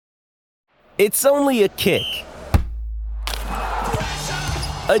It's only a kick,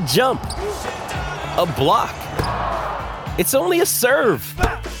 a jump, a block. It's only a serve.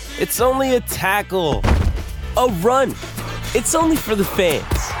 It's only a tackle, a run. It's only for the fans.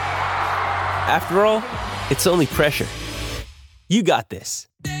 After all, it's only pressure. You got this.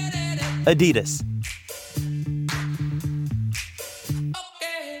 Adidas.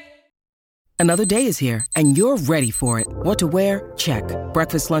 Another day is here, and you're ready for it. What to wear? Check.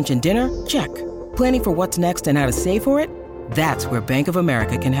 Breakfast, lunch, and dinner? Check. Planning for what's next and how to save for it? That's where Bank of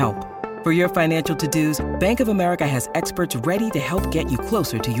America can help. For your financial to-dos, Bank of America has experts ready to help get you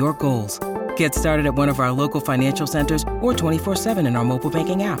closer to your goals. Get started at one of our local financial centers or 24/7 in our mobile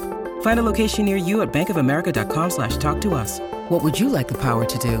banking app. Find a location near you at bankofamerica.com/talktous. What would you like the power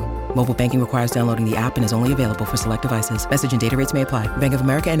to do? Mobile banking requires downloading the app and is only available for select devices. Message and data rates may apply. Bank of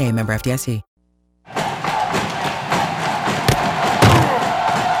America N.A., member FDIC.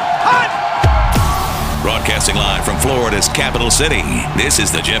 Broadcasting live from Florida's capital city, this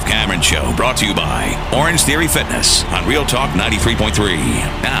is the Jeff Cameron Show, brought to you by Orange Theory Fitness on Real Talk 93.3.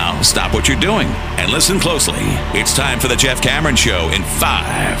 Now, stop what you're doing and listen closely. It's time for the Jeff Cameron Show in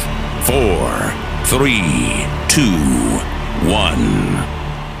 5, 4, 3, 2, 1.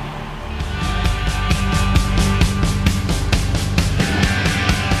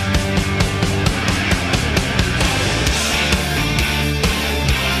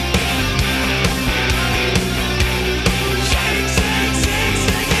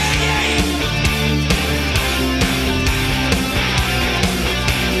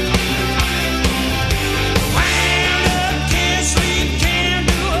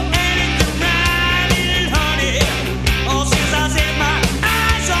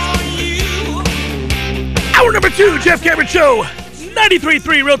 Number 2, Jeff Cameron Show,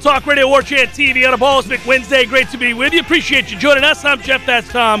 93.3 Real Talk Radio, War Chant TV on a Ballsmick Wednesday. Great to be with you. Appreciate you joining us. I'm Jeff, that's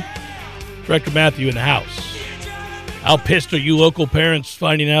Tom. Director Matthew in the house. How pissed are you local parents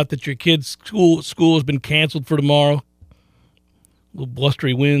finding out that your kid's school has been canceled for tomorrow? Little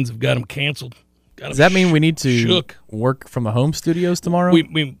blustery winds have got them canceled. Does that mean we need to work from the home studios tomorrow?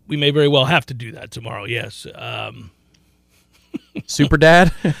 We may very well have to do that tomorrow, yes. Super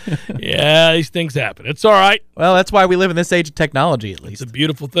Dad? Yeah, these things happen. It's all right. Well, that's why we live in this age of technology, at least. It's a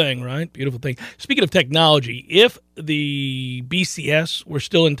beautiful thing, right? Beautiful thing. Speaking of technology, if the BCS were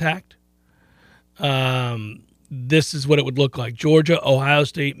still intact, this is what it would look like. Georgia, Ohio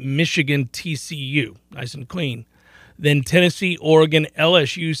State, Michigan, TCU. Nice and clean. Then Tennessee, Oregon,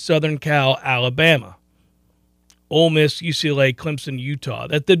 LSU, Southern Cal, Alabama. Ole Miss, UCLA, Clemson, Utah.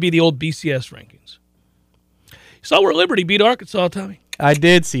 That'd be the old BCS rankings. You saw where Liberty beat Arkansas, Tommy? I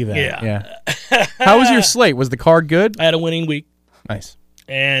did see that. Yeah. How was your slate? Was the card good? I had a winning week. Nice.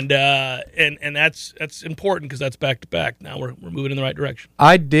 And that's important because that's back to back. Now we're moving in the right direction.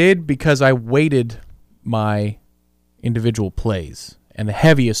 I did because I weighted my individual plays, and the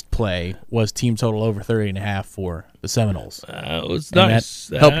heaviest play was team total over 30.5 for the Seminoles. It was nice.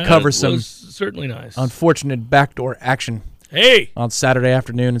 That helped cover some certainly nice unfortunate backdoor action. Hey, on Saturday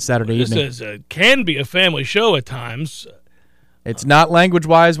afternoon and Saturday evening. This can be a family show at times. It's not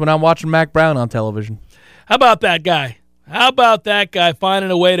language-wise when I'm watching Mac Brown on television. How about that guy? How about that guy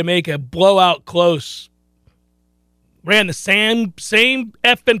finding a way to make a blowout close? Ran the same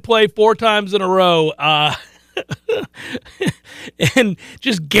effing play 4 times in a row, and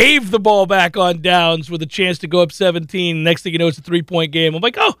just gave the ball back on downs with a chance to go up 17. Next thing you know, it's a 3-point game. I'm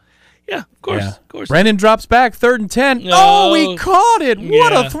like, oh. Yeah, of course. Brennan drops back, 3rd and 10. Oh, he caught it.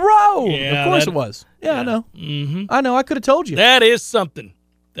 What a throw. Yeah, of course it was. Yeah, I know. Mm-hmm. I know. I could have told you. That is something.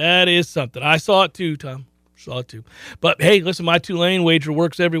 I saw it too, Tom. Saw it too. But, hey, listen, my Tulane wager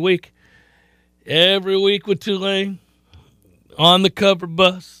works every week. Every week with Tulane. On the cover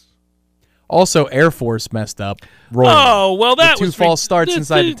bus. Also, Air Force messed up. Royally. Oh, well, that was 2 false starts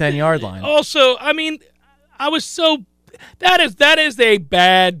inside the 10-yard line. Also, I mean, I was so... That is a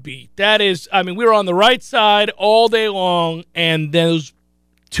bad beat. We were on the right side all day long, and those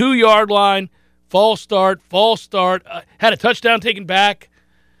 2-yard line, false start, had a touchdown taken back.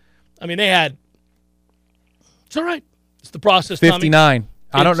 I mean, it's all right. It's the process, 59. Tommy.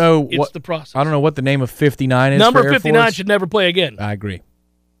 I don't know it's the process. I don't know what the name of 59 is. Number for Air 59 Force. should never play again. I agree.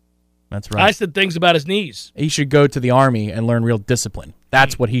 That's right. I said things about his knees. He should go to the Army and learn real discipline.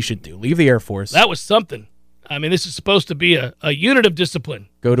 That's what he should do. Leave the Air Force. That was something. I mean, this is supposed to be a unit of discipline.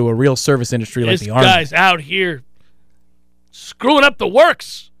 Go to a real service industry like the Army. This guy's out here screwing up the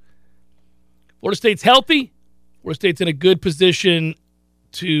works. Florida State's healthy. Florida State's in a good position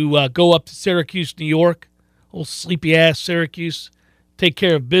to go up to Syracuse, New York. Old sleepy-ass Syracuse. Take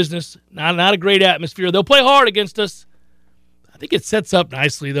care of business. Not a great atmosphere. They'll play hard against us. think it sets up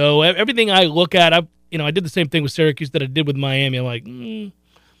nicely, though. Everything I look at, I did the same thing with Syracuse that I did with Miami. I'm like,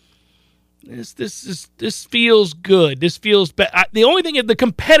 this feels good. This feels the only thing is the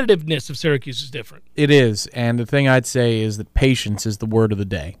competitiveness of Syracuse is different. It is, and the thing I'd say is that patience is the word of the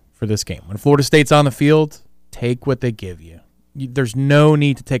day for this game. When Florida State's on the field, take what they give you. There's no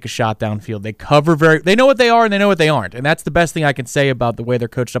need to take a shot downfield. They cover they know what they are and they know what they aren't, and that's the best thing I can say about the way they're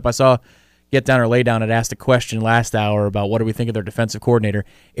coached up. I saw Get Down or Lay Down had asked a question last hour about what do we think of their defensive coordinator.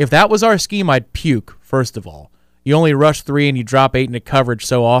 If that was our scheme, I'd puke, first of all. You only rush 3 and you drop 8 into coverage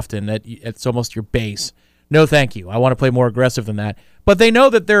so often that it's almost your base. No, thank you. I want to play more aggressive than that. But they know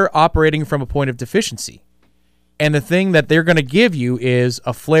that they're operating from a point of deficiency. And the thing that they're going to give you is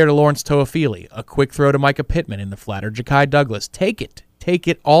a flare to Lawrence Toafili, a quick throw to Micah Pittman in the flat, or Ja'Kai Douglas. Take it. Take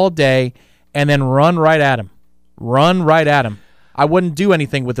it all day, and then run right at him. Run right at him. I wouldn't do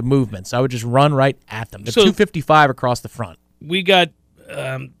anything with the movements. I would just run right at them. They're 255 across the front. We got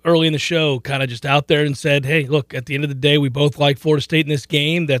early in the show kind of just out there and said, hey, look, at the end of the day, we both like Florida State in this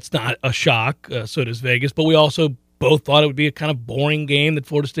game. That's not a shock. So does Vegas. But we also both thought it would be a kind of boring game that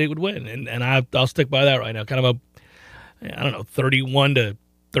Florida State would win. And I'll stick by that right now. Kind of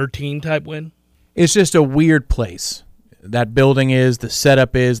 31-13 type win. It's just a weird place. That building is, the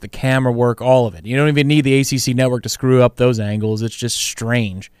setup is, the camera work, all of it. You don't even need the ACC network to screw up those angles. It's just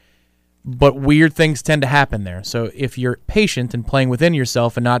strange. But weird things tend to happen there. So if you're patient and playing within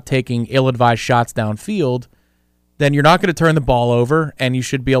yourself and not taking ill-advised shots downfield, then you're not going to turn the ball over, and you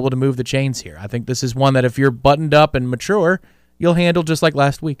should be able to move the chains here. I think this is one that if you're buttoned up and mature, you'll handle just like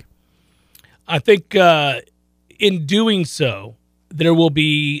last week. I think in doing so, there will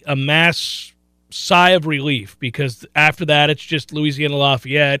be a mass sigh of relief because after that, it's just Louisiana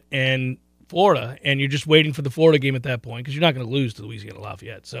Lafayette and Florida, and you're just waiting for the Florida game at that point because you're not going to lose to Louisiana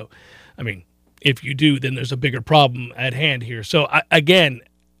Lafayette. So, I mean, if you do, then there's a bigger problem at hand here. So, I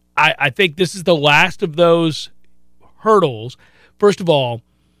think this is the last of those hurdles. First of all,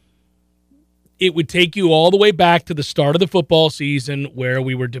 it would take you all the way back to the start of the football season where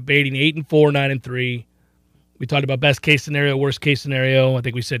we were debating 8-4, 9-3. We talked about best case scenario, worst case scenario. I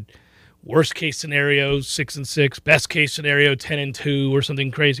think we said worst case scenario 6-6, best case scenario 10-2, or something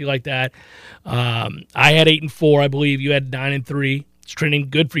crazy like that. I had 8-4, I believe. You had 9-3. It's trending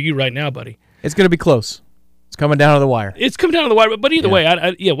good for you right now, buddy. It's going to be close. It's coming down to the wire. It's coming down to the wire, but either way,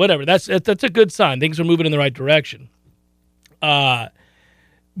 whatever. That's a good sign. Things are moving in the right direction. But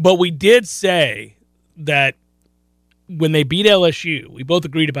we did say that when they beat LSU, we both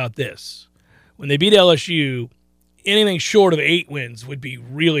agreed about this. When they beat LSU, anything short of 8 wins would be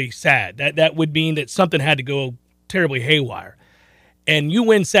really sad. That would mean that something had to go terribly haywire. And you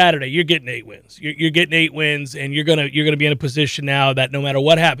win Saturday, you're getting 8 wins. You're getting 8 wins, and you're gonna be in a position now that no matter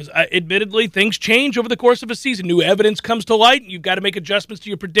what happens, admittedly, things change over the course of a season. New evidence comes to light, and you've got to make adjustments to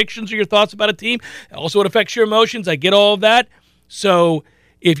your predictions or your thoughts about a team. Also, it affects your emotions. I get all of that. So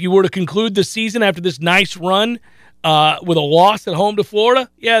if you were to conclude the season after this nice run with a loss at home to Florida,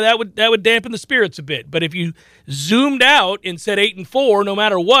 that would dampen the spirits a bit. But if you zoomed out and said 8-4, no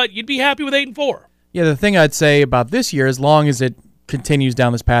matter what, you'd be happy with 8-4. Yeah, the thing I'd say about this year, as long as it continues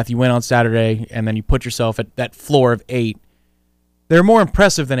down this path, you win on Saturday, and then you put yourself at that floor of 8, they're more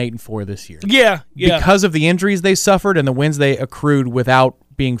impressive than 8-4 this year. Yeah. Because of the injuries they suffered and the wins they accrued without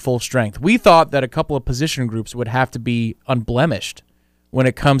being full strength. We thought that a couple of position groups would have to be unblemished when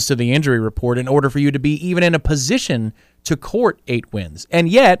it comes to the injury report in order for you to be even in a position to court 8 wins. And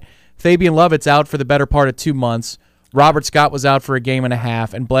yet, Fabian Lovett's out for the better part of 2 months. Robert Scott was out for a game and a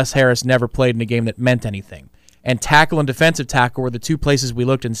half, and Bless Harris never played in a game that meant anything. And tackle and defensive tackle were the 2 places we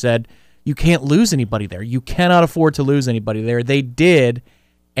looked and said, you can't lose anybody there. You cannot afford to lose anybody there. They did,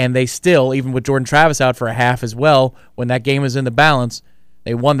 and they still, even with Jordan Travis out for a half as well, when that game was in the balance,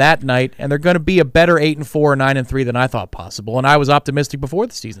 they won that night, and they're going to be a better 8-4 or 9-3 than I thought possible, and I was optimistic before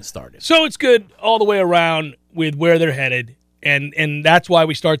the season started. So it's good all the way around with where they're headed, and that's why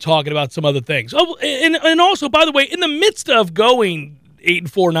we start talking about some other things. Oh, and also, by the way, in the midst of going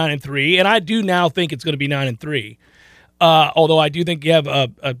 8-4, 9-3, and I do now think it's going to be 9-3. Although I do think you have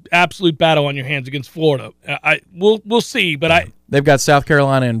a absolute battle on your hands against Florida. We'll see, but they've got South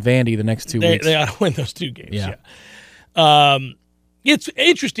Carolina and Vandy the next 2 weeks. They ought to win those 2 games. Yeah. It's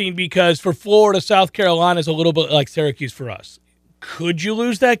interesting because for Florida, South Carolina is a little bit like Syracuse for us. Could you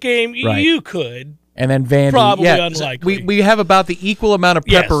lose that game? Right. You could. And then Vandy, probably unlikely. We have about the equal amount of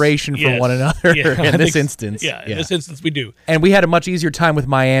preparation for one another in this instance. In this instance we do. And we had a much easier time with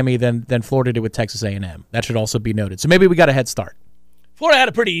Miami than Florida did with Texas A&M. That should also be noted. So maybe we got a head start. Florida had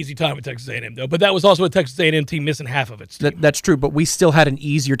a pretty easy time with Texas A&M, though, but that was also a Texas A&M team missing half of its team. That's true, but we still had an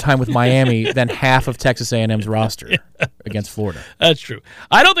easier time with Miami than half of Texas A&M's roster against Florida. That's true.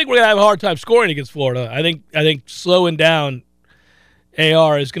 I don't think we're going to have a hard time scoring against Florida. I think slowing down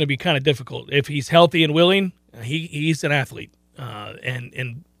AR is going to be kind of difficult. If he's healthy and willing, he's an athlete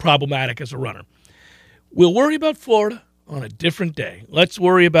and problematic as a runner. We'll worry about Florida on a different day. Let's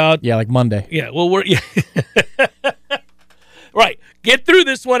worry about... Yeah, like Monday. Yeah, well, right. Get through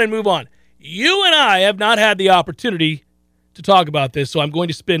this one and move on. You and I have not had the opportunity to talk about this, so I'm going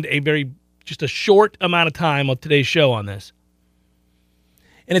to spend just a short amount of time on today's show on this.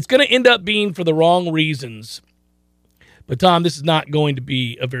 And it's going to end up being for the wrong reasons. But, Tom, this is not going to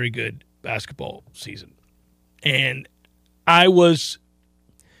be a very good basketball season. And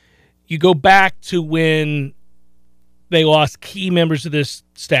you go back to when they lost key members of this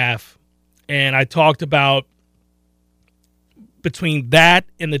staff, and I talked about between that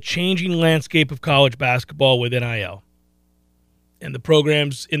and the changing landscape of college basketball with NIL and the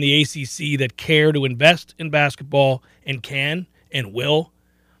programs in the ACC that care to invest in basketball and can and will,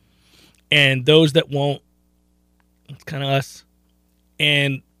 and those that won't. It's kind of us.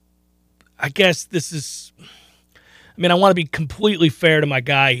 And I guess I want to be completely fair to my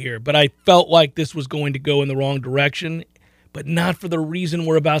guy here, but I felt like this was going to go in the wrong direction, but not for the reason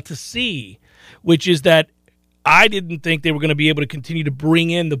we're about to see, which is that I didn't think they were going to be able to continue to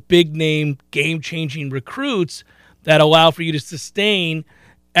bring in the big-name, game-changing recruits that allow for you to sustain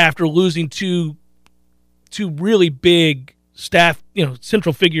after losing two really big staff,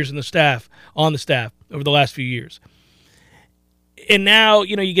 central figures on the staff over the last few years. And now,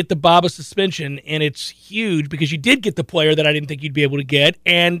 you get the Baba suspension, and it's huge because you did get the player that I didn't think you'd be able to get,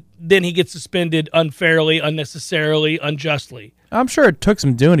 and then he gets suspended unfairly, unnecessarily, unjustly. I'm sure it took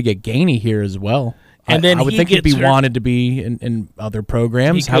some doing to get Gainey here as well. And then I would think he'd be wanted to be in other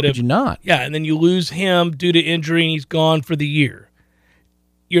programs. How could you not? Yeah, and then you lose him due to injury, and he's gone for the year.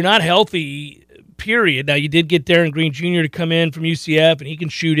 You're not healthy, period. Now, you did get Darren Green Jr. to come in from UCF, and he can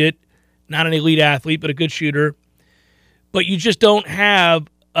shoot it. Not an elite athlete, but a good shooter. But you just don't have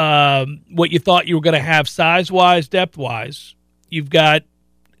what you thought you were going to have size-wise, depth-wise. You've got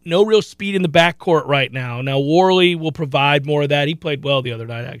no real speed in the backcourt right now. Now, Worley will provide more of that. He played well the other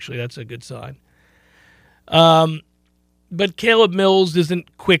night, actually. That's a good sign. But Caleb Mills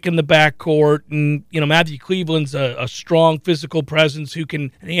isn't quick in the backcourt, and Matthew Cleveland's a strong physical presence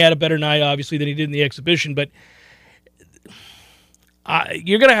and he had a better night, obviously, than he did in the exhibition. But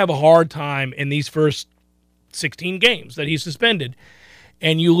you're going to have a hard time in these first 16 games that he's suspended.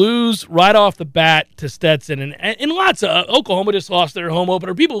 And you lose right off the bat to Stetson. And lots of Oklahoma just lost their home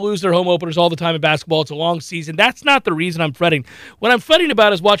opener. People lose their home openers all the time in basketball. It's a long season. That's not the reason I'm fretting. What I'm fretting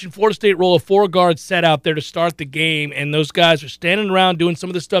about is watching Florida State roll a 4-guard set out there to start the game, and those guys are standing around doing some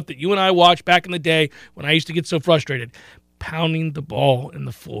of the stuff that you and I watched back in the day when I used to get so frustrated. Pounding the ball in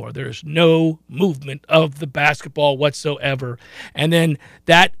the floor. There's no movement of the basketball whatsoever. And then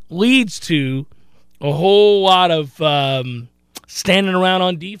that leads to a whole lot of standing around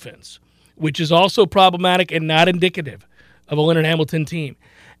on defense, which is also problematic and not indicative of a Leonard Hamilton team.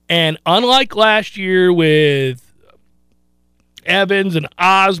 And unlike last year with Evans and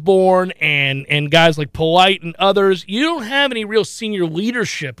Osborne and guys like Polite and others, you don't have any real senior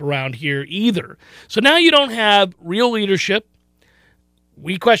leadership around here either. So now you don't have real leadership.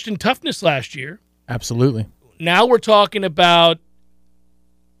 We questioned toughness last year. Absolutely. Now we're talking about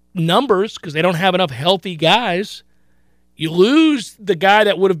numbers because they don't have enough healthy guys. You lose the guy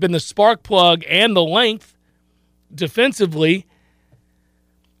that would have been the spark plug and the length defensively.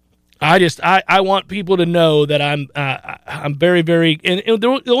 I want people to know that I'm very, very, and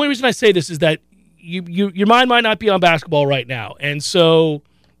the only reason I say this is that your mind might not be on basketball right now, and so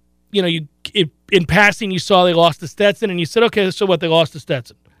in passing you saw they lost to Stetson, and you said, okay, so what? They lost to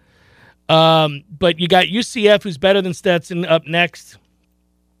Stetson, but you got UCF who's better than Stetson up next.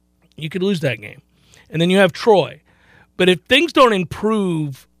 You could lose that game, and then you have Troy. But if things don't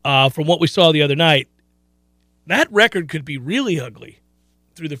improve from what we saw the other night, that record could be really ugly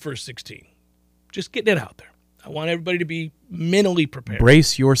through the first 16. Just getting it out there. I want everybody to be mentally prepared.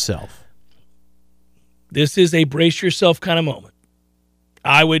 Brace yourself. This is a brace yourself kind of moment.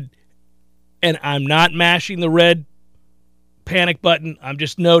 And I'm not mashing the red panic button. I'm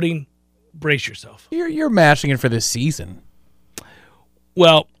just noting, brace yourself. You're mashing it for this season.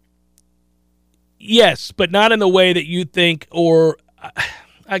 Well, yes, but not in the way that you think, or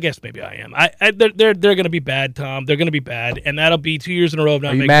I guess maybe I am. They're going to be bad, Tom. They're going to be bad, and that'll be 2 years in a row of not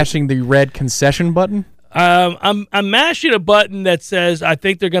Are you making mashing the red concession button? I'm mashing a button that says I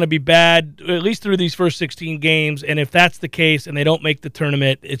think they're going to be bad at least through these first 16 games, and if that's the case and they don't make the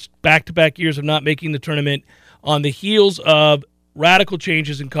tournament, it's back-to-back years of not making the tournament on the heels of radical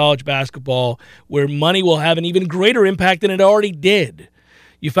changes in college basketball where money will have an even greater impact than it already did.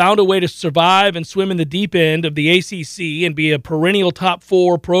 You found a way to survive and swim in the deep end of the ACC and be a perennial top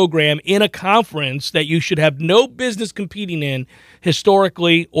 4 program in a conference that you should have no business competing in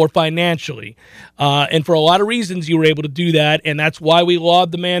historically or financially. And for a lot of reasons, you were able to do that, and that's why we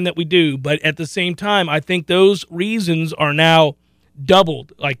laud the man that we do. But at the same time, I think those reasons are now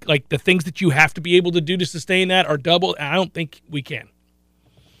doubled. Like the things that you have to be able to do to sustain that are doubled. I don't think we can.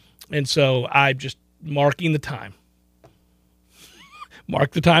 And so I'm just marking the time.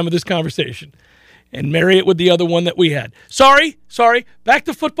 Mark the time of this conversation and marry it with the other one that we had. Sorry. Back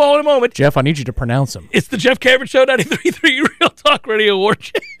to football in a moment. Jeff, I need you to pronounce them. It's the Jeff Cameron Show, 93.3 Real Talk Radio, War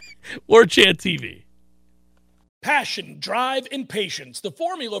Chant TV. Passion, drive, and patience. The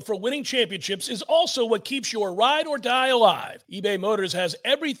formula for winning championships is also what keeps your ride or die alive. eBay Motors has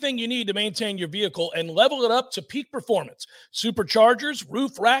everything you need to maintain your vehicle and level it up to peak performance. Superchargers,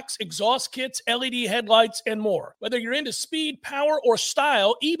 roof racks, exhaust kits, LED headlights, and more. Whether you're into speed, power, or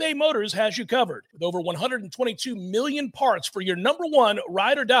style, eBay Motors has you covered. With over 122 million parts for your number one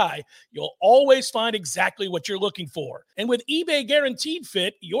ride or die, you'll always find exactly what you're looking for. And with eBay Guaranteed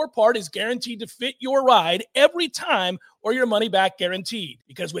Fit, your part is guaranteed to fit your ride every time or your money back guaranteed.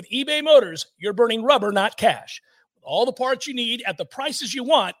 Because with eBay Motors, you're burning rubber, not cash. With all the parts you need at the prices you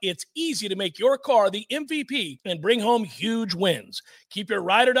want, it's easy to make your car the MVP and bring home huge wins. Keep your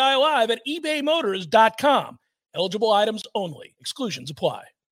ride or die alive at ebaymotors.com. Eligible items only. Exclusions apply.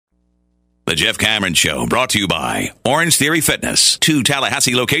 The Jeff Cameron Show, brought to you by Orange Theory Fitness. 2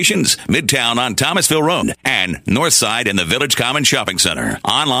 Tallahassee locations, Midtown on Thomasville Road and Northside in the Village Common Shopping Center.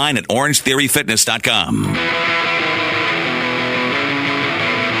 Online at orangetheoryfitness.com.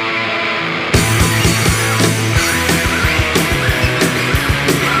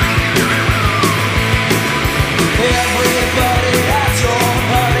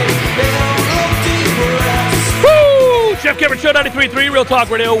 Jeff Cameron Show, 93.3 Real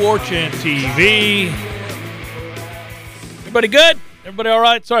Talk Radio, War Chant TV. Everybody good? Everybody all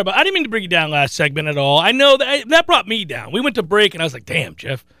right? Sorry, but I didn't mean to bring you down last segment at all. I know that brought me down. We went to break, and I was like, damn,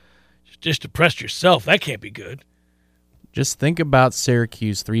 Jeff, just depressed yourself. That can't be good. Just think about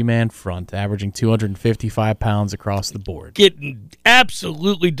Syracuse 3-man front, averaging 255 pounds across the board. Getting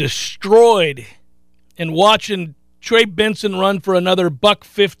absolutely destroyed and watching Trey Benson run for another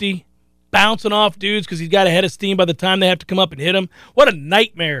 $150. Bouncing off dudes because he's got a head of steam by the time they have to come up and hit him. What a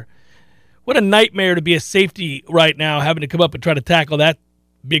nightmare. What a nightmare to be a safety right now, having to come up and try to tackle that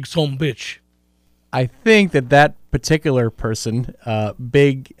big son bitch. I think that particular person,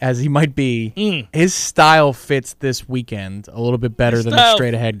 big as he might be, his style fits this weekend a little bit better than the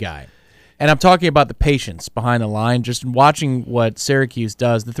straight-ahead guy. And I'm talking about the patience behind the line. Just watching what Syracuse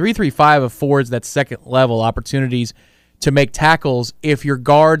does, the 3-3-5 affords that second-level opportunities to make tackles if your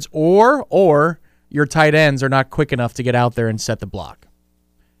guards or your tight ends are not quick enough to get out there and set the block.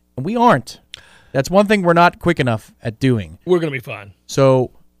 And we aren't. That's one thing we're not quick enough at doing. We're going to be fine.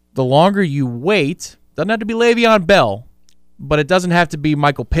 So the longer you wait, doesn't have to be Le'Veon Bell, but it doesn't have to be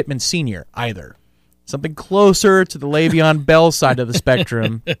Michael Pittman Sr. either. Something closer to the Le'Veon Bell side of the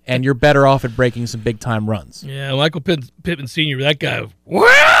spectrum, and you're better off at breaking some big-time runs. Yeah, Michael Pittman Sr., that guy,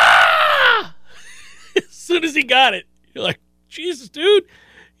 as soon as he got it, you're like, Jesus, dude,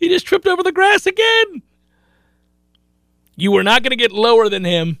 he just tripped over the grass again. You were not going to get lower than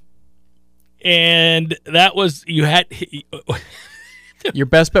him, and that was, you had... Your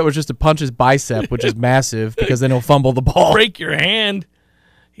best bet was just to punch his bicep, which is massive, because then he'll fumble the ball. Break your hand.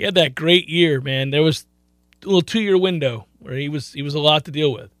 He had that great year, man. There was a little 2-year window where he was a lot to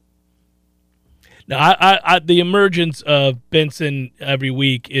deal with. Now, I the emergence of Benson every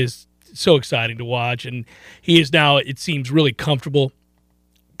week is so exciting to watch, and he is now, it seems, really comfortable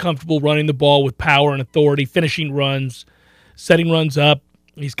running the ball with power and authority, finishing runs, setting runs up.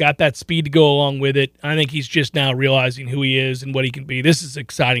 He's got that speed to go along with it. I think he's just now realizing who he is and what he can be. This is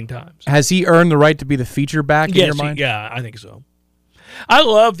exciting times. Has he earned the right to be the feature back in your mind? Yeah, I think so. I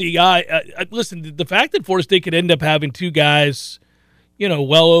love the guy. Listen, the fact that Florida State could end up having 2 guys,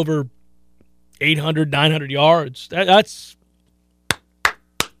 well over 800, 900 yards, that's...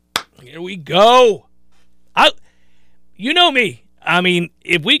 Here we go. You know me. I mean,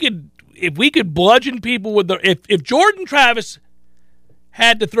 if we could bludgeon people with if Jordan Travis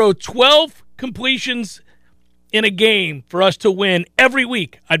had to throw 12 completions in a game for us to win every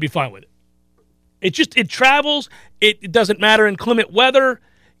week, I'd be fine with it. It travels. It doesn't matter inclement weather.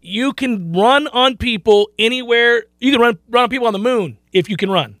 you can run on people anywhere. You can run on people on the moon if you can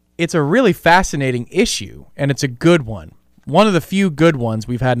run. It's a really fascinating issue, and it's a good one. One of the few good ones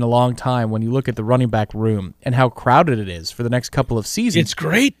we've had in a long time when you look at the running back room and how crowded it is for the next couple of seasons. It's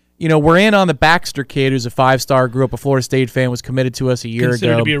great. You know, we're in on the Baxter kid who's a 5-star, grew up a Florida State fan, was committed to us a year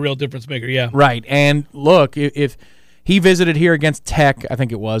Considered ago. to be a real difference maker, yeah. Right, and look, if he visited here against Tech, I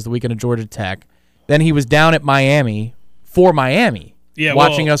think it was, the weekend of Georgia Tech, then he was down at Miami for Miami,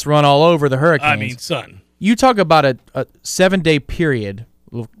 watching us run all over the Hurricanes. I mean, son. You talk about a 7-day period,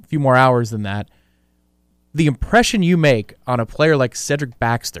 a few more hours than that, the impression you make on a player like Cedric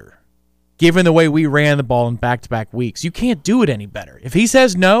Baxter, given the way we ran the ball in back-to-back weeks, you can't do it any better. If he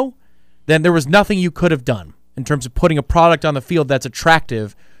says no, then there was nothing you could have done in terms of putting a product on the field that's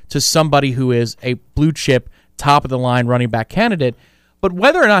attractive to somebody who is a blue-chip, top-of-the-line running back candidate. But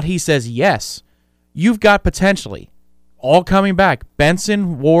whether or not he says yes, you've got potentially all coming back,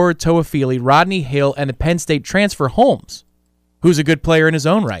 Benson, Ward, Toafili, Rodney Hill, and the Penn State transfer Holmes, who's a good player in his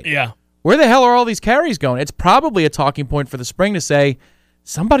own right. Yeah. Where the hell are all these carries going? It's probably a talking point for the spring to say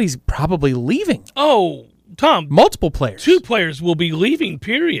somebody's probably leaving. Oh, Tom. Multiple players. 2 players will be leaving,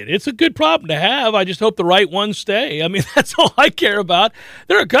 period. It's a good problem to have. I just hope the right ones stay. I mean, that's all I care about.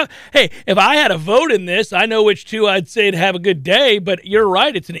 Hey, if I had a vote in this, I know which 2 I'd say to have a good day, but you're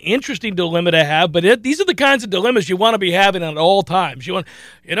right. It's an interesting dilemma to have, but these are the kinds of dilemmas you want to be having at all times.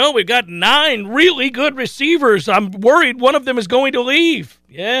 We've got 9 really good receivers. I'm worried one of them is going to leave.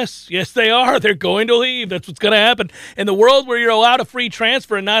 Yes, they are. They're going to leave. That's what's going to happen. In the world where you're allowed a free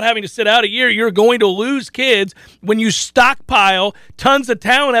transfer and not having to sit out a year, you're going to lose kids when you stockpile tons of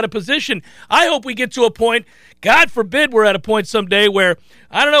talent at a position. I hope we get to a point, God forbid we're at a point someday where,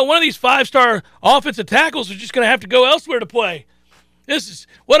 I don't know, one of these 5-star offensive tackles is just going to have to go elsewhere to play.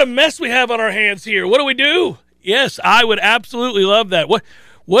 What a mess we have on our hands here. What do we do? Yes, I would absolutely love that. What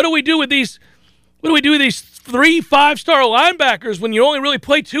do we do with these? What do we do with these 3 5-star linebackers when you only really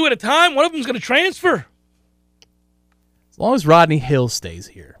play 2 at a time? One of them's going to transfer. As long as Rodney Hill stays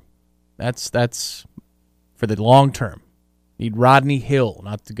here, that's for the long term. Need Rodney Hill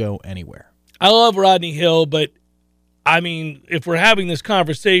not to go anywhere. I love Rodney Hill, but, I mean, if we're having this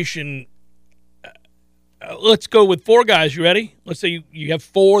conversation, let's go with 4 guys. You ready? Let's say you have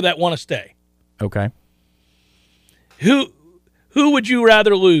 4 that want to stay. Okay. Who would you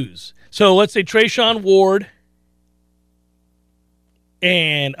rather lose? So let's say Trayshawn Ward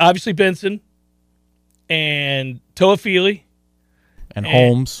and obviously Benson and Toafili and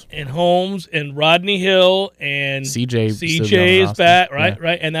Holmes and Rodney Hill and CJ is back, right? Yeah.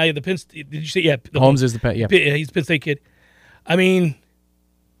 Right. And now the Penn State, did you say Holmes is the Penn? Yeah, he's the Penn State kid. I mean,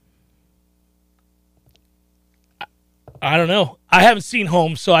 I don't know. I haven't seen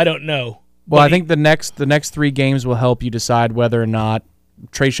Holmes, so I don't know. Well, I think the next 3 games will help you decide whether or not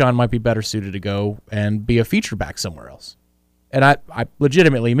Trayshawn might be better suited to go and be a feature back somewhere else. And I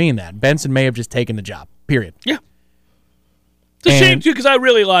legitimately mean that. Benson may have just taken the job, period. Yeah. It's a shame, too, because I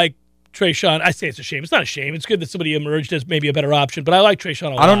really like Trayshawn. I say it's a shame. It's not a shame. It's good that somebody emerged as maybe a better option, but I like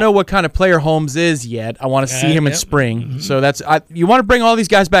Trayshawn a lot. I don't know what kind of player Holmes is yet. I want to see him in spring. Mm-hmm. So you want to bring all these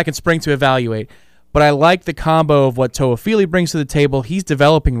guys back in spring to evaluate. But I like the combo of what Toafili brings to the table. He's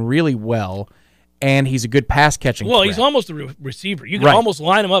developing really well, and he's a good pass-catching threat. He's almost a receiver. You can almost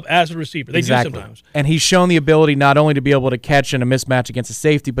line him up as a receiver. They do sometimes. And he's shown the ability not only to be able to catch in a mismatch against a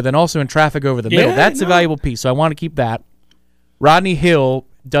safety, but then also in traffic over the middle. That's a valuable piece, so I want to keep that. Rodney Hill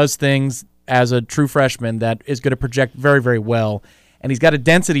does things as a true freshman that is going to project very, very well, and he's got a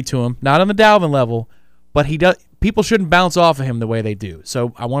density to him, not on the Dalvin level, but he does. People shouldn't bounce off of him the way they do,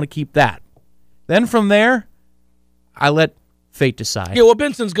 so I want to keep that. Then from there, I let fate decide. Yeah, well,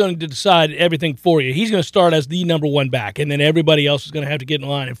 Benson's going to decide everything for you. He's going to start as the number 1 back, and then everybody else is going to have to get in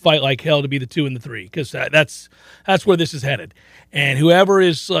line and fight like hell to be the 2 and the 3, because that's where this is headed. And whoever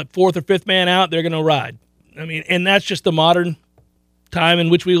is 4th or 5th man out, they're going to ride. I mean, and that's just the modern time in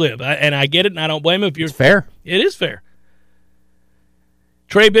which we live. And I get it, and I don't blame him. It's fair. It is fair.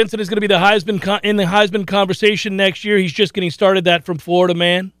 Trey Benson is going to be the Heisman conversation next year. He's just getting started that from Florida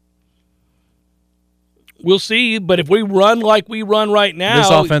man. We'll see, but if we run like we run right now,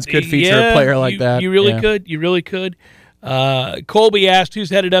 this offense could feature a player like that. You really could. You really could. Colby asked who's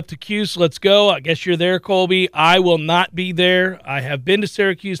headed up to Cuse. Let's go. I guess you're there, Colby. I will not be there. I have been to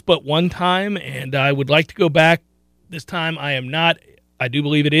Syracuse but one time, and I would like to go back. This time I am not. I do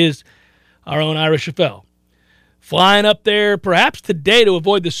believe it is our own Ira Chaffel. Flying up there perhaps today to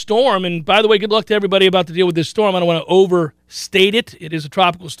avoid the storm. And by the way, good luck to everybody about to deal with this storm. I don't want to overstate it. It is a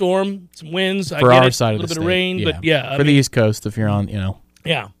tropical storm, some winds. For our side of the state. A little bit of rain, but yeah. For the East Coast, if you're on,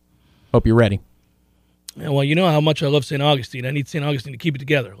 Yeah. Hope you're ready. Yeah, well, you know how much I love St. Augustine. I need St. Augustine to keep it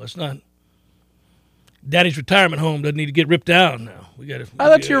together. Let's not. Daddy's retirement home doesn't need to get ripped down now. I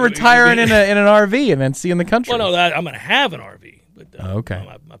thought you were retiring in an RV and then seeing the country. Well, no, I'm going to have an RV. But, okay.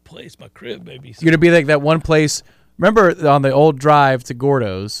 My place, my crib, maybe. You're going to be like that one place. Remember on the old drive to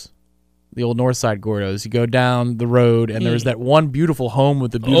Gordo's, the old North Side Gordo's, you go down the road and there's that one beautiful home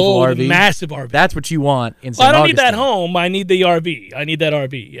with the beautiful RV. The massive RV. That's what you want in St. Well, I don't Augustine. need that home. I need the RV. I need that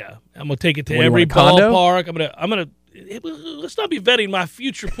RV. Yeah, I'm gonna take it to What, every you want a condo? ballpark. I'm gonna. Let's not be vetting my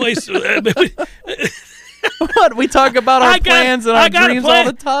future place. What? We talk about our plans and our dreams all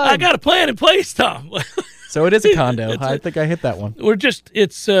the time. I got a plan in place, Tom. So it is a condo. I think I hit that one.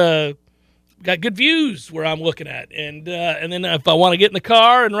 It's got good views where I'm looking at, and then if I want to get in the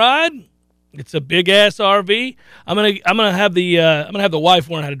car and ride, it's a big ass RV. I'm gonna have the wife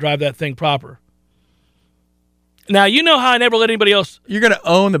learn how to drive that thing proper. Now you know how I never let anybody else. You're going to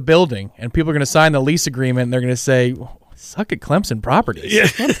own the building, and people are going to sign the lease agreement, and they're going to say, "Suck at Clemson Properties." Yeah.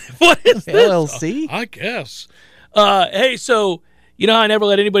 What is this? LLC? I guess. Hey, so you know how I never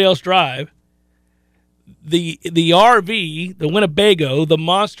let anybody else drive. The RV, the Winnebago, the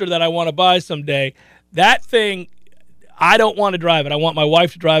monster that I want to buy someday, that thing, I don't want to drive it. I want my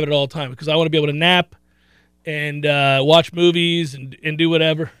wife to drive it at all times because I want to be able to nap and watch movies and do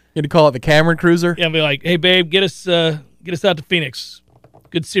whatever. You're going to call it the Cameron Cruiser? Yeah, and be like, hey, babe, get us out to Phoenix.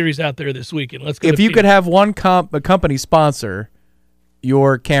 Good series out there this weekend. Let's go If to you Phoenix. could have one company sponsor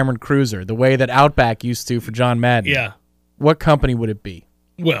your Cameron Cruiser, the way that Outback used to for John Madden, Yeah. what company would it be?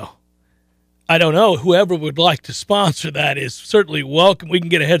 Well, I don't know. Whoever would like to sponsor that is certainly welcome. We can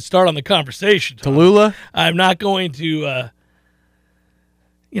get a head start on the conversation. Tom. Tallulah? I'm not going to,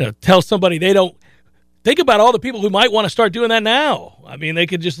 tell somebody they don't. Think about all the people who might want to start doing that now. I mean, they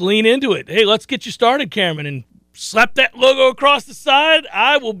could just lean into it. Hey, let's get you started, Cameron, and slap that logo across the side.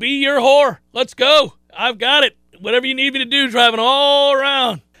 I will be your whore. Let's go. I've got it. Whatever you need me to do, driving all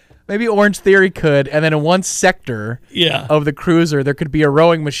around. Maybe Orange Theory could, and then in one sector of the cruiser, there could be a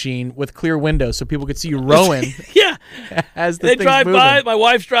rowing machine with clear windows so people could see you rowing. Yeah. As the They thing's drive moving. by. My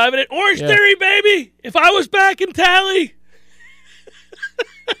wife's driving it. Orange Theory, baby. If I was back in Tally.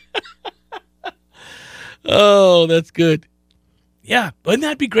 Oh, that's good. Yeah. Wouldn't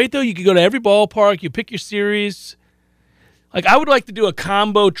that be great, though? You could go to every ballpark. You pick your series. Like, I would like to do a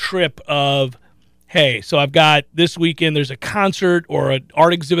combo trip of, hey, so I've got this weekend, there's a concert or an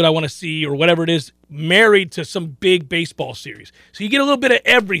art exhibit I want to see or whatever it is, married to some big baseball series. So you get a little bit of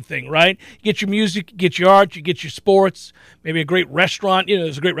everything, right? You get your music, you get your art, you get your sports, maybe a great restaurant. You know,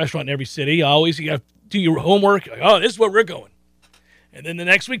 there's a great restaurant in every city. Always, you got to do your homework. Like, oh, this is where we're going. And then the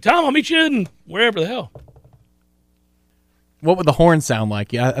next week, Tom, I'll meet you in wherever the hell. What would the horn sound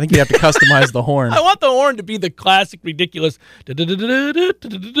like? Yeah, I think you'd have to customize the horn. I want the horn to be the classic, ridiculous. That's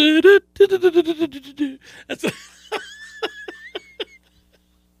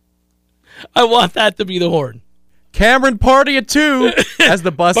I want that to be the horn. Cameron party at 2 as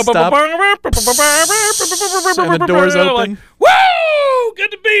the bus stops and the doors open. Woo!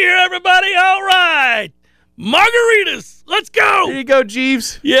 Good to be here, everybody. All right. Margaritas. Let's go. Here you go,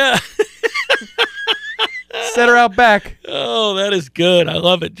 Jeeves. Yeah. Set her out back. Oh, that is good. I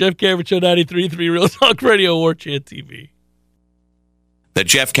love it. Jeff Cameron Show 93.3 Real Talk Radio, War Chant TV. The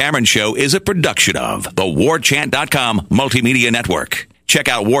Jeff Cameron Show is a production of the WarChant.com Multimedia Network. Check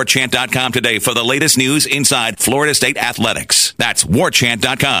out WarChant.com today for the latest news inside Florida State athletics. That's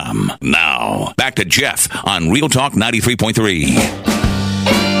WarChant.com. Now, back to Jeff on Real Talk 93.3.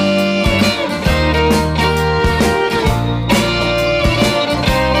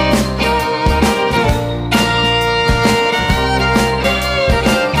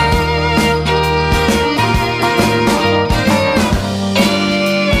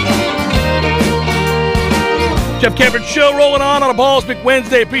 Jeff Cameron Show rolling on a Ballsmic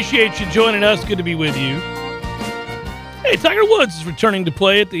Wednesday. Appreciate you joining us. Good to be with you. Hey, Tiger Woods is returning to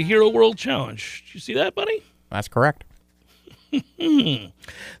play at the Hero World Challenge. Did you see that, buddy? That's correct. That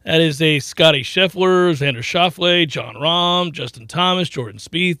is a Scotty Scheffler, Xander Schauffele, John Rahm, Justin Thomas, Jordan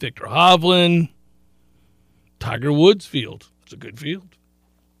Spieth, Victor Hovland. Tiger Woods field. It's a good field.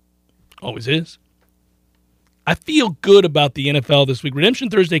 Always is. I feel good about the NFL this week.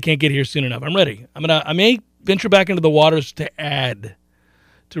 Redemption Thursday can't get here soon enough. I'm ready. I may venture back into the waters to add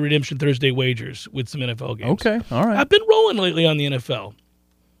to Redemption Thursday wagers with some NFL games. Okay, all right. I've been rolling lately on the NFL.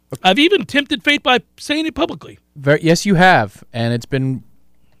 I've even tempted fate by saying it publicly. Yes, you have, and it's been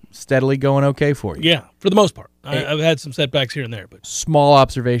steadily going okay for you. Yeah, for the most part. I've had some setbacks here and there. But small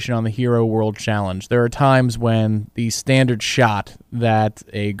observation on the Hero World Challenge. There are times when the standard shot that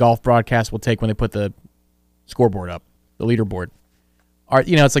a golf broadcast will take when they put the scoreboard up, the leaderboard,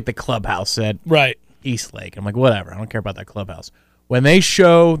 it's like the clubhouse at right Eastlake. I'm like, whatever. I don't care about that clubhouse. When they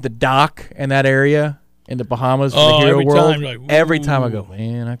show the dock in that area in the Bahamas for the Hero World, every time I go,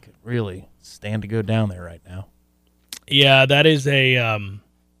 man, I could really stand to go down there right now. Yeah, that is that's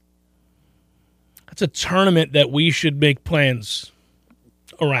a tournament that we should make plans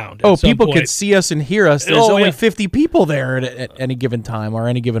around. Oh, people could see us and hear us. There's only 50 people there at any given time or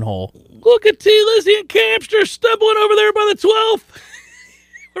any given hole. Look at T. Lizzie and Campster stumbling over there by the 12th.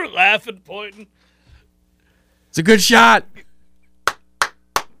 We're laughing, pointing. It's a good shot.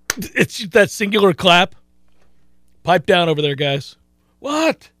 It's that singular clap. Pipe down over there, guys.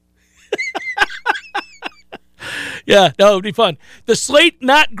 What? Yeah, no, it would be fun. The slate,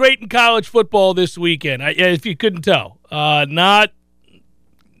 not great in college football this weekend, if you couldn't tell.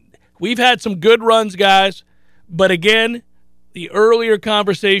 We've had some good runs, guys, but again, the earlier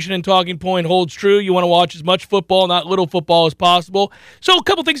conversation and talking point holds true. You want to watch as much football, not little football, as possible. So a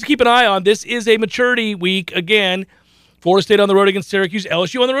couple things to keep an eye on. This is a maturity week. Again, Florida State on the road against Syracuse,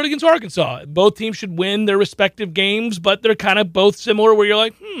 LSU on the road against Arkansas. Both teams should win their respective games, but they're kind of both similar where you're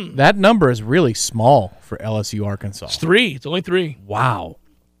like, That number is really small for LSU Arkansas. It's 3. It's only 3. Wow.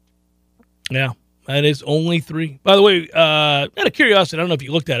 Yeah, that is only 3. By the way, out of curiosity, I don't know if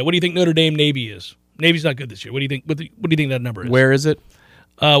you looked at it. What do you think Notre Dame Navy is? Navy's not good this year. What do you think? What do you think that number is? Where is it?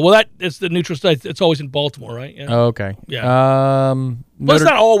 Well, it's the neutral site. It's always in Baltimore, right? Yeah. Oh, okay. Yeah. Well, it's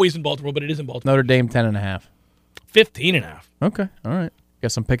not always in Baltimore, but it is in Baltimore. Notre Dame 10.5. 15.5. Okay. All right.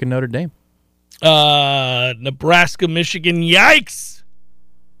 Guess I'm picking Notre Dame. Nebraska, Michigan. Yikes!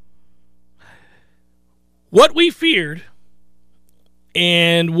 What we feared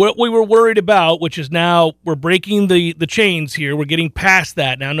and what we were worried about, which is now we're breaking the chains here. We're getting past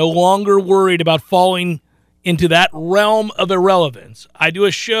that now. No longer worried about falling into that realm of irrelevance. I do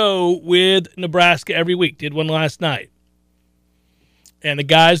a show with Nebraska every week. Did one last night. And the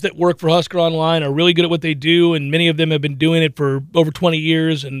guys that work for Husker Online are really good at what they do, and many of them have been doing it for over 20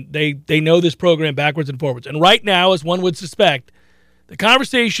 years, and they know this program backwards and forwards. And right now, as one would suspect, the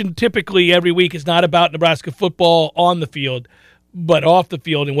conversation typically every week is not about Nebraska football on the field, but off the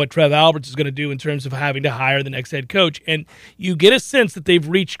field and what Trev Alberts is going to do in terms of having to hire the next head coach. And you get a sense that they've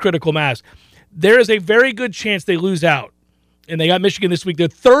reached critical mass. There is a very good chance they lose out. And they got Michigan this week. They're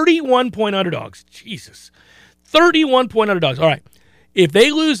 31-point underdogs. Jesus. 31-point underdogs. All right. If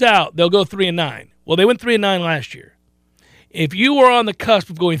they lose out, they'll go 3-9. Well, they went 3-9 last year. If you are on the cusp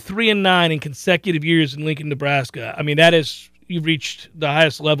of going 3-9 in consecutive years in Lincoln, Nebraska, I mean, that is, you've reached the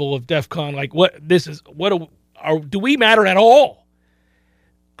highest level of DEFCON. Like, do we matter at all?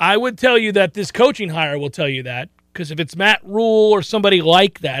 I would tell you that this coaching hire will tell you that, because if it's Matt Rule or somebody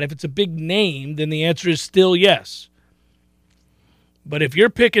like that, if it's a big name, then the answer is still yes. But if you're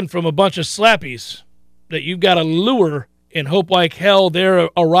picking from a bunch of slappies that you've got to lure and hope like hell they're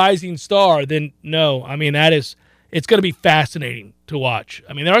a rising star, then no. I mean, it's going to be fascinating to watch.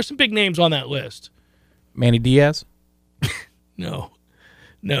 I mean, there are some big names on that list. Manny Diaz? No.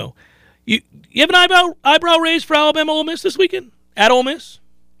 You have an eyebrow raised for Alabama Ole Miss this weekend? At Ole Miss?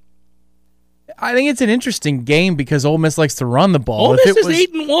 I think it's an interesting game because Ole Miss likes to run the ball. Ole Miss is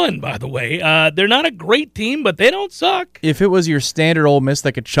 8-1, by the way. They're not a great team, but they don't suck. If it was your standard Ole Miss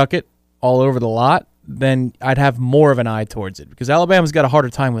that could chuck it all over the lot, then I'd have more of an eye towards it because Alabama's got a harder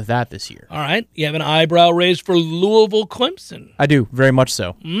time with that this year. All right. You have an eyebrow raised for Louisville Clemson. I do, very much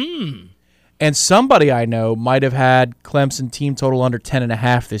so. And somebody I know might have had Clemson team total under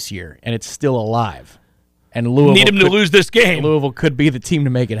 10.5 this year, and it's still alive. And Louisville need him to lose this game. Louisville could be the team to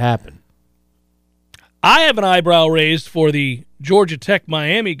make it happen. I have an eyebrow raised for the Georgia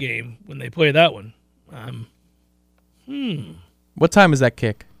Tech-Miami game when they play that one. What time is that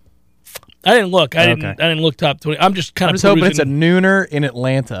kick? I didn't look. I didn't look top 20. I'm just kind of hoping it's a nooner in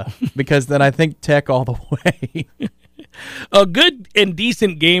Atlanta because then I think Tech all the way. A good and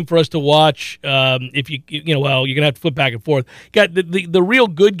decent game for us to watch. If you're gonna have to flip back and forth. Got the real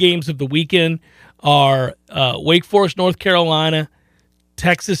good games of the weekend are Wake Forest, North Carolina,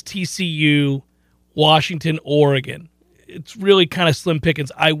 Texas, TCU, Washington, Oregon. It's really kind of slim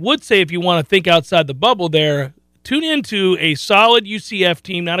pickings. I would say if you want to think outside the bubble there, tune into a solid UCF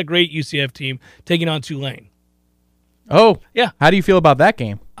team, not a great UCF team, taking on Tulane. Oh, yeah. How do you feel about that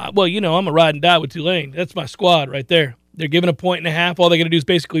game? Well, I'm a ride and die with Tulane. That's my squad right there. They're giving 1.5 points. All they got to do is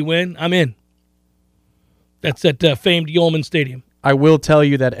basically win. I'm in. That's at famed Yulman Stadium. I will tell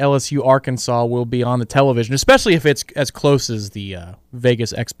you that LSU Arkansas will be on the television, especially if it's as close as the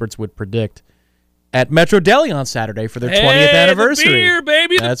Vegas experts would predict. at Metro Deli on Saturday for their 20th anniversary. The beer,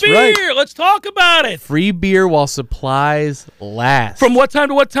 baby, That's the beer. Right. Let's talk about it. Free beer while supplies last. From what time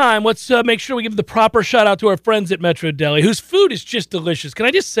to what time? Let's make sure we give the proper shout-out to our friends at Metro Deli, whose food is just delicious. Can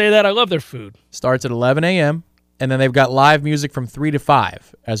I just say that? I love their food. Starts at 11 a.m., and then they've got live music from 3 to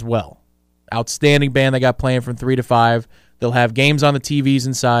 5 as well. Outstanding band they got playing from 3 to 5. They'll have games on the TVs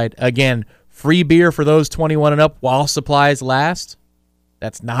inside. Again, free beer for those 21 and up while supplies last.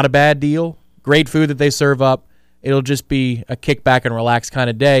 That's not a bad deal. Great food that they serve up. It'll just be a kick back and relax kind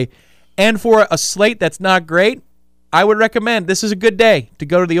of day. And for a slate that's not great, I would recommend this is a good day to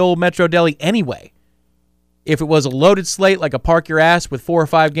go to the old Metro Deli anyway. If it was a loaded slate like a park your ass with 4 or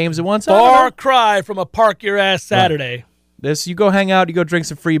 5 games at once, far cry from a park your ass Saturday. Right. This, you go hang out, you go drink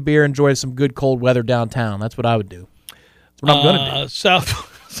some free beer, enjoy some good cold weather downtown. That's what I would do. That's what I'm going to do.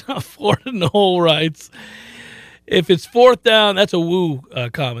 South Florida Noel writes, if it's fourth down, that's a woo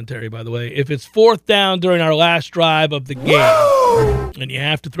commentary, by the way. If it's fourth down during our last drive of the game and you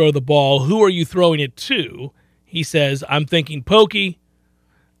have to throw the ball, who are you throwing it to? He says, I'm thinking Pokey.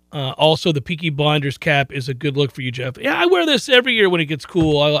 Also, the Peaky Blinders cap is a good look for you, Jeff. Yeah, I wear this every year when it gets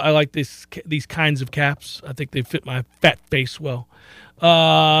cool. I like these kinds of caps. I think they fit my fat face well.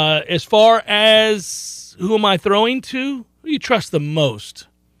 As far as who am I throwing to? Who do you trust the most?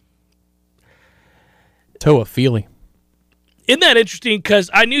 Toa Feely. Isn't that interesting?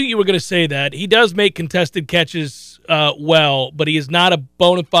 Because I knew you were going to say that. He does make contested catches well, but he is not a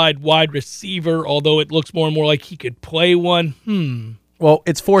bona fide wide receiver, although it looks more and more like he could play one. Well,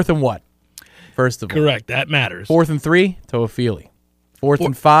 it's 4th and what? First of all. Correct. That matters. 4th and 3, Toa Feely. 4th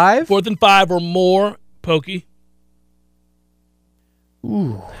and 5? 4th and 5 or more, Pokey.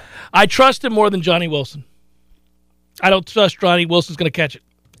 Ooh. I trust him more than Johnny Wilson. I don't trust Johnny Wilson's going to catch it.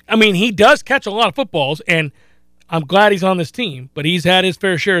 I mean, he does catch a lot of footballs, and I'm glad he's on this team, but he's had his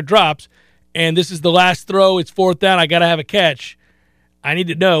fair share of drops, and this is the last throw. It's 4th down. I got to have a catch. I need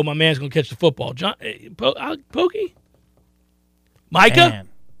to know my man's going to catch the football. Pokey? Micah? Man.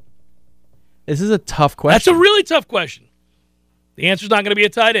 This is a tough question. That's a really tough question. The answer's not going to be a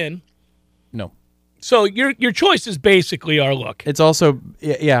tight end. No. So your choices basically are, look. It's also,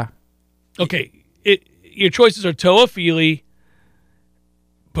 yeah. Okay. Your choices are Toa Feely,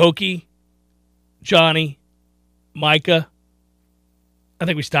 Pokey, Johnny, Micah. I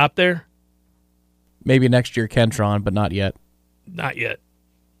think we stop there. Maybe next year Kentron, but not yet. Not yet.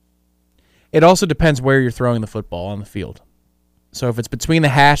 It also depends where you're throwing the football on the field. So if it's between the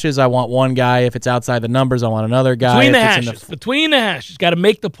hashes, I want one guy. If it's outside the numbers, I want another guy. Between the hashes. Got to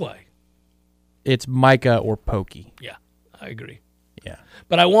make the play. It's Micah or Pokey. Yeah, I agree. Yeah.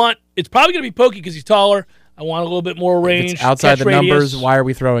 But it's probably going to be Pokey because he's taller. I want a little bit more range. If it's outside the radius. Numbers, why are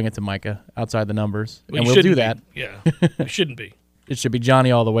we throwing it to Micah? Outside the numbers. And we'll do that. Yeah, it shouldn't be. It should be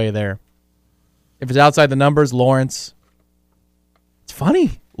Johnny all the way there. If it's outside the numbers, Lawrence. It's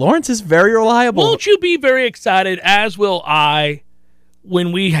funny. Lawrence is very reliable. Won't you be very excited, as will I,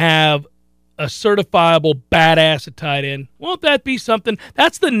 when we have a certifiable badass at tight end? Won't that be something?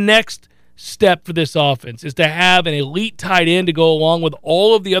 That's the next step for this offense, is to have an elite tight end to go along with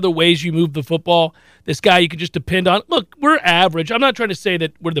all of the other ways you move the football. This guy you can just depend on. Look, we're average. I'm not trying to say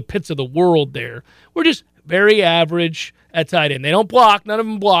that we're the pits of the world there. We're just very average at tight end. They don't block. None of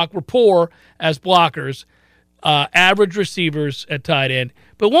them block. We're poor as blockers. Average receivers at tight end.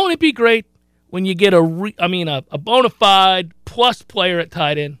 But won't it be great when you get a bona fide plus player at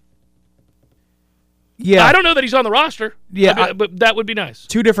tight end? Yeah. I don't know that he's on the roster. Yeah, but that would be nice.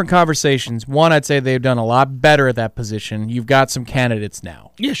 Two different conversations. One, I'd say they've done a lot better at that position. You've got some candidates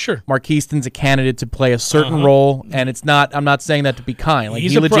now. Yeah, sure. Marquiston's a candidate to play a certain role, and it's not. I'm not saying that to be kind. Like,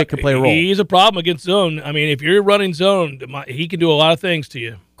 he legit could play a role. He's a problem against zone. I mean, if you're running zone, he can do a lot of things to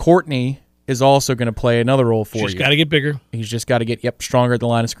you. Courtney is also going to play another role for you. He's got to get bigger. He's just got to get stronger at the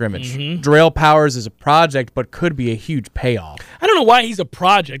line of scrimmage. Mm-hmm. Drell Powers is a project, but could be a huge payoff. I don't know why he's a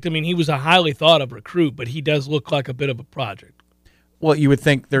project. I mean, he was a highly thought of recruit, but he does look like a bit of a project. Well, you would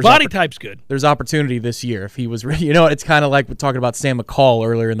think there's body type's good. There's opportunity this year if he was. It's kind of like we're talking about Sam McCall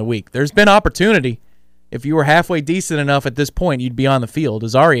earlier in the week. There's been opportunity. If you were halfway decent enough at this point, you'd be on the field.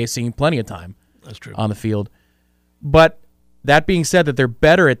 Azaria's seen plenty of time. That's true. On the field. But that being said, that they're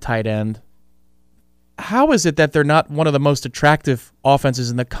better at tight end. How is it that they're not one of the most attractive offenses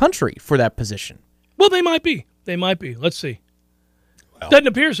in the country for that position? Well, they might be. Let's see. Well, doesn't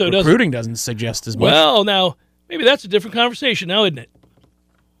appear so, does it? Recruiting doesn't suggest as much. Well, now, maybe that's a different conversation now, isn't it?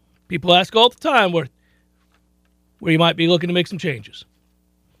 People ask all the time where you might be looking to make some changes.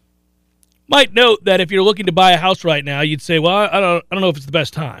 Might note that if you're looking to buy a house right now, you'd say, well, I don't know if it's the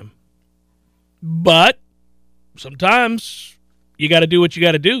best time. But sometimes you got to do what you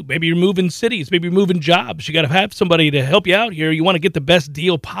got to do. Maybe you're moving cities. Maybe you're moving jobs. You got to have somebody to help you out here. You want to get the best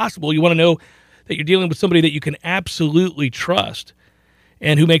deal possible. You want to know that you're dealing with somebody that you can absolutely trust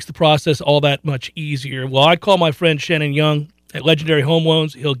and who makes the process all that much easier. Well, I call my friend Shannon Young at Legendary Home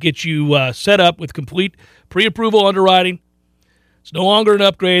Loans. He'll get you set up with complete pre-approval underwriting. It's no longer an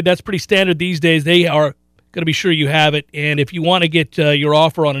upgrade. That's pretty standard these days. They are going to be sure you have it. And if you want to get your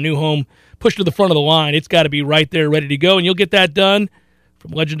offer on a new home pushed to the front of the line, it's got to be right there ready to go. And you'll get that done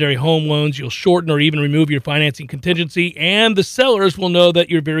from Legendary Home Loans. You'll shorten or even remove your financing contingency, and the sellers will know that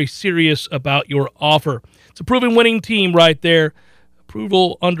you're very serious about your offer. It's a proven winning team right there.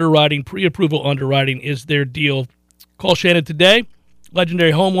 Approval underwriting, pre-approval underwriting is their deal. Call Shannon today.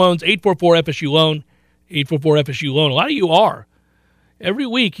 Legendary Home Loans, 844-FSU-LOAN, 844-FSU-LOAN. A lot of you are. Every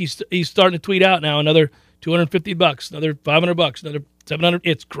week he's starting to tweet out now another $250, another $500, another $700.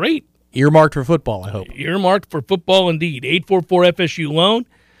 It's great. Earmarked for football, I hope. Earmarked for football, indeed. 844-FSU-LOAN.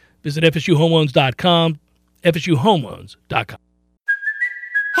 Visit FSUHomeLoans.com, FSUHomeLoans.com.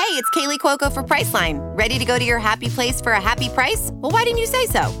 Hey, it's Kaylee Cuoco for Priceline. Ready to go to your happy place for a happy price? Well, why didn't you say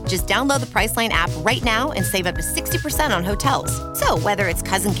so? Just download the Priceline app right now and save up to 60% on hotels. So whether it's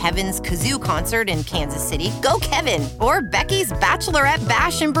Cousin Kevin's Kazoo Concert in Kansas City, go Kevin, or Becky's Bachelorette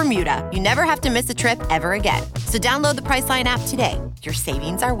Bash in Bermuda, you never have to miss a trip ever again. So download the Priceline app today. Your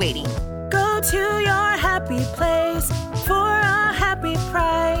savings are waiting. Go to your happy place for a happy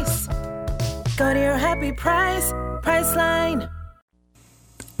price. Go to your happy price, Priceline.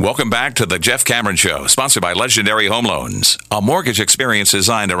 Welcome back to the Jeff Cameron Show, sponsored by Legendary Home Loans, a mortgage experience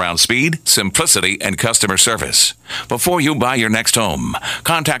designed around speed, simplicity, and customer service. Before you buy your next home,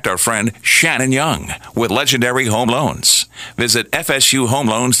 contact our friend Shannon Young with Legendary Home Loans. Visit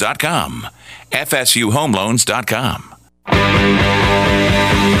FSUHomeLoans.com, FSUHomeLoans.com.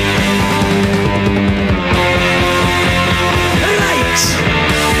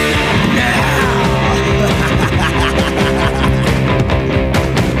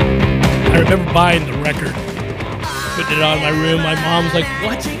 I remember buying the record, putting it on in my room. My mom was like,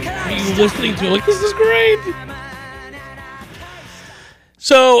 "What are you listening to?" I'm like, this is great.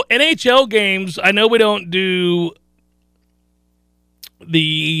 So NHL games, I know we don't do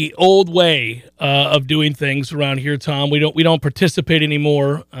the old way of doing things around here, Tom. We don't participate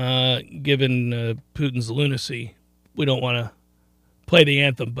anymore, given Putin's lunacy. We don't want to play the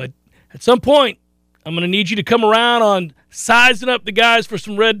anthem, but at some point, I'm going to need you to come around on sizing up the guys for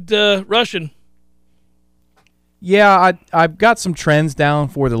some Red Russian. Yeah, I've got some trends down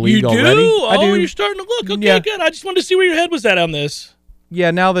for the league already. I do? I do. You're starting to look. Okay, Yeah. good. I just wanted to see where your head was at on this.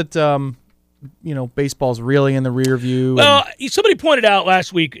 Yeah, now that baseball's really in the rear view. Well, somebody pointed out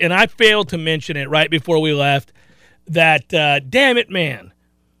last week, and I failed to mention it right before we left, that, damn it, man,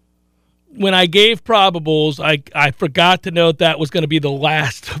 when I gave probables, I forgot to note that was going to be the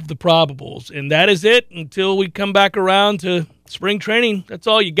last of the probables. And that is it until we come back around to spring training. That's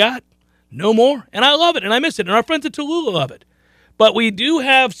all you got. No more. And I love it, and I miss it. And our friends at Tallulah love it. But we do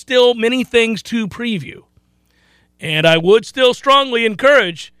have still many things to preview. And I would still strongly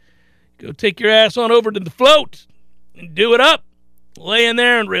encourage, go take your ass on over to the float and do it up. Lay in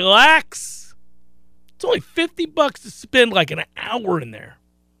there and relax. It's only $50 to spend like an hour in there.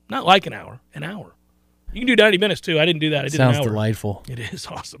 Not like an hour, an hour. You can do 90 minutes, too. I didn't do that. I did Sounds an hour. delightful. It is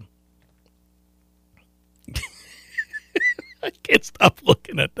awesome. I can't stop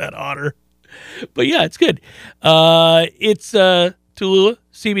looking at that otter. But, yeah, it's good. It's Tallulah,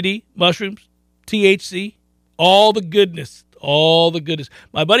 CBD, mushrooms, THC, all the goodness, all the goodness.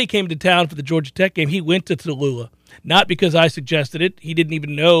 My buddy came to town for the Georgia Tech game. He went to Tallulah. Not because I suggested it. He didn't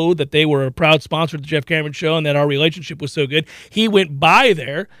even know that they were a proud sponsor of the Jeff Cameron Show and that our relationship was so good. He went by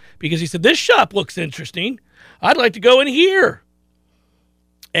there because he said, this shop looks interesting. I'd like to go in here.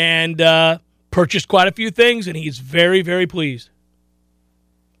 And purchased quite a few things, and he's very, very pleased.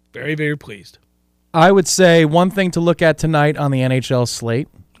 Very, very pleased. I would say one thing to look at tonight on the NHL slate.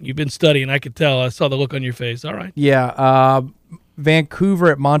 You've been studying. I could tell. I saw the look on your face. All right. Yeah.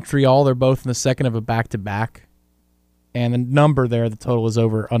 Vancouver at Montreal, they're both in the second of a back-to-back. And the number there, the total is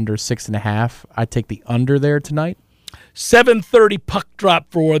under 6.5. I take the under there tonight. 7:30 puck drop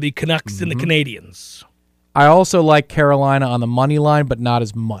for the Canucks and the Canadians. I also like Carolina on the money line, but not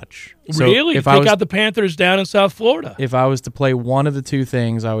as much. So really? If Take out the Panthers down in South Florida. If I was to play one of the two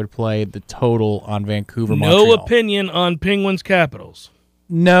things, I would play the total on Vancouver, Montreal. No opinion on Penguins Capitals.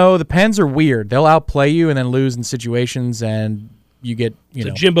 No, the Pens are weird. They'll outplay you and then lose in situations, and you get, It's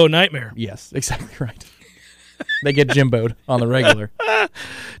a Jimbo nightmare. Yes, exactly right. They get Jimbo'd on the regular.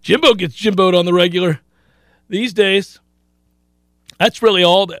 Jimbo gets Jimbo'd on the regular these days. That's really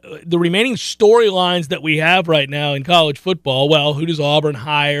all the remaining storylines that we have right now in college football. Well, who does Auburn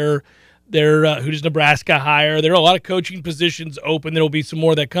hire? Who does Nebraska hire? There are a lot of coaching positions open. There will be some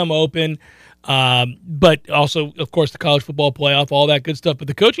more that come open. But also, of course, the college football playoff, all that good stuff. But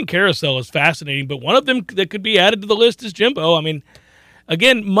the coaching carousel is fascinating. But one of them that could be added to the list is Jimbo. I mean,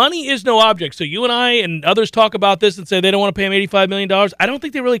 again, money is no object. So you and I and others talk about this and say they don't want to pay him $85 million. I don't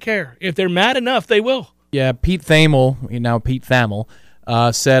think they really care. If they're mad enough, they will. Yeah, Pete Thamel, now Pete Thamel,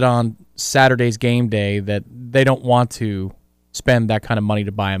 said on Saturday's game day that they don't want to spend that kind of money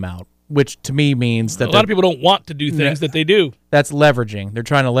to buy him out, which to me means that a lot of people don't want to do things that they do. That's leveraging. They're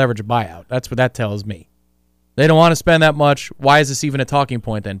trying to leverage a buyout. That's what that tells me. They don't want to spend that much. Why is this even a talking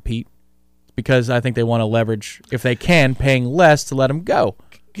point then, Pete? It's because I think they want to leverage, if they can, paying less to let him go.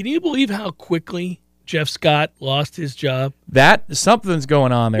 Can you believe how quickly Jeff Scott lost his job? Something's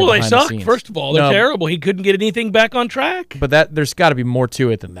going on there. Well, they suck. The First of all, they're terrible. He couldn't get anything back on track. But there's got to be more to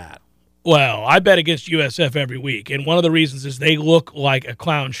it than that. Well, I bet against USF every week, and one of the reasons is they look like a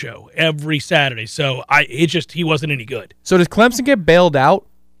clown show every Saturday. So he wasn't any good. So does Clemson get bailed out?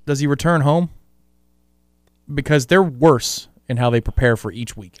 Does he return home? Because they're worse in how they prepare for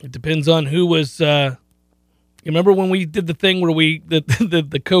each week. It depends on who was. You remember when we did the thing where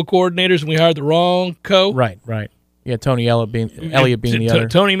the co-coordinators and we hired the wrong co? Right. Yeah, Tony Elliott being the other.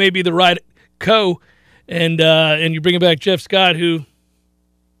 Tony may be the right co, and you're bringing back Jeff Scott, who.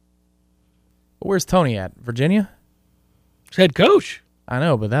 Where's Tony at? Virginia? He's head coach. I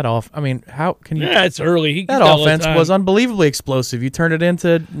know, but how can you? Yeah, it's early. That offense was unbelievably explosive. You turned it into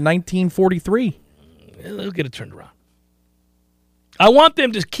 1943. They'll get it turned around. I want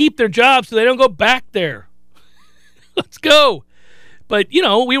them to keep their jobs so they don't go back there. Let's go. But,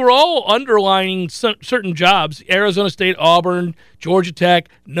 we were all underlining certain jobs. Arizona State, Auburn, Georgia Tech,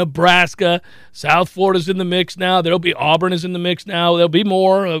 Nebraska, South Florida's in the mix now. Auburn is in the mix now. There'll be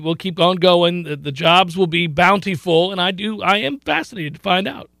more. We'll keep on going. The jobs will be bountiful, and I am fascinated to find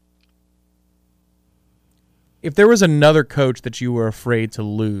out. If there was another coach that you were afraid to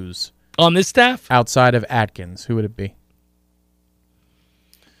lose on this staff outside of Atkins, who would it be?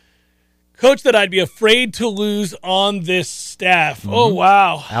 Coach that I'd be afraid to lose on this staff. Mm-hmm. Oh,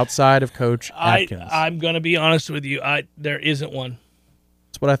 wow. Outside of Coach Atkins. I'm going to be honest with you. There isn't one.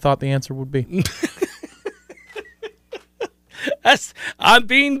 That's what I thought the answer would be. I'm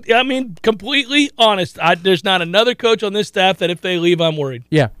being completely honest. There's not another coach on this staff that if they leave, I'm worried.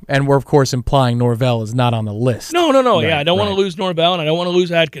 Yeah, and we're, of course, implying Norvell is not on the list. No. Right, yeah, I don't want to lose Norvell, and I don't want to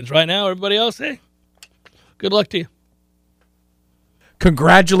lose Atkins. Right now, everybody else, hey, good luck to you.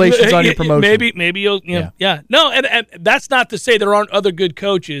 Congratulations on your promotion. Maybe you'll, yeah. No, and that's not to say there aren't other good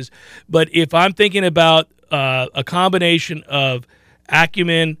coaches, but if I'm thinking about a combination of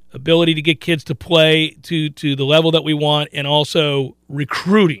acumen, ability to get kids to play to the level that we want, and also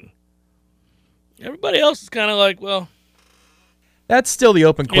recruiting, everybody else is kind of like, well. That's still the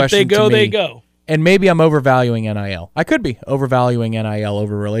open question. If they go, to me. they go. And maybe I'm overvaluing NIL. I could be overvaluing NIL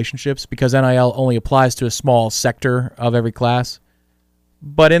over relationships because NIL only applies to a small sector of every class.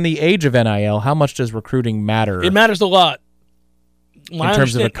 But in the age of NIL, how much does recruiting matter? It matters a lot. In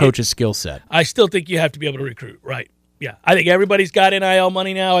terms of a coach's skill set. I still think you have to be able to recruit, right? Yeah. I think everybody's got NIL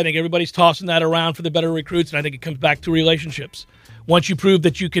money now. I think everybody's tossing that around for the better recruits, and I think it comes back to relationships. Once you prove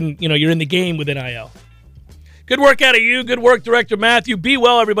that you can, you're in the game with NIL. Good work out of you. Good work, Director Matthew. Be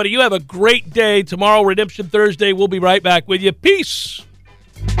well, everybody. You have a great day. Tomorrow, Redemption Thursday. We'll be right back with you. Peace.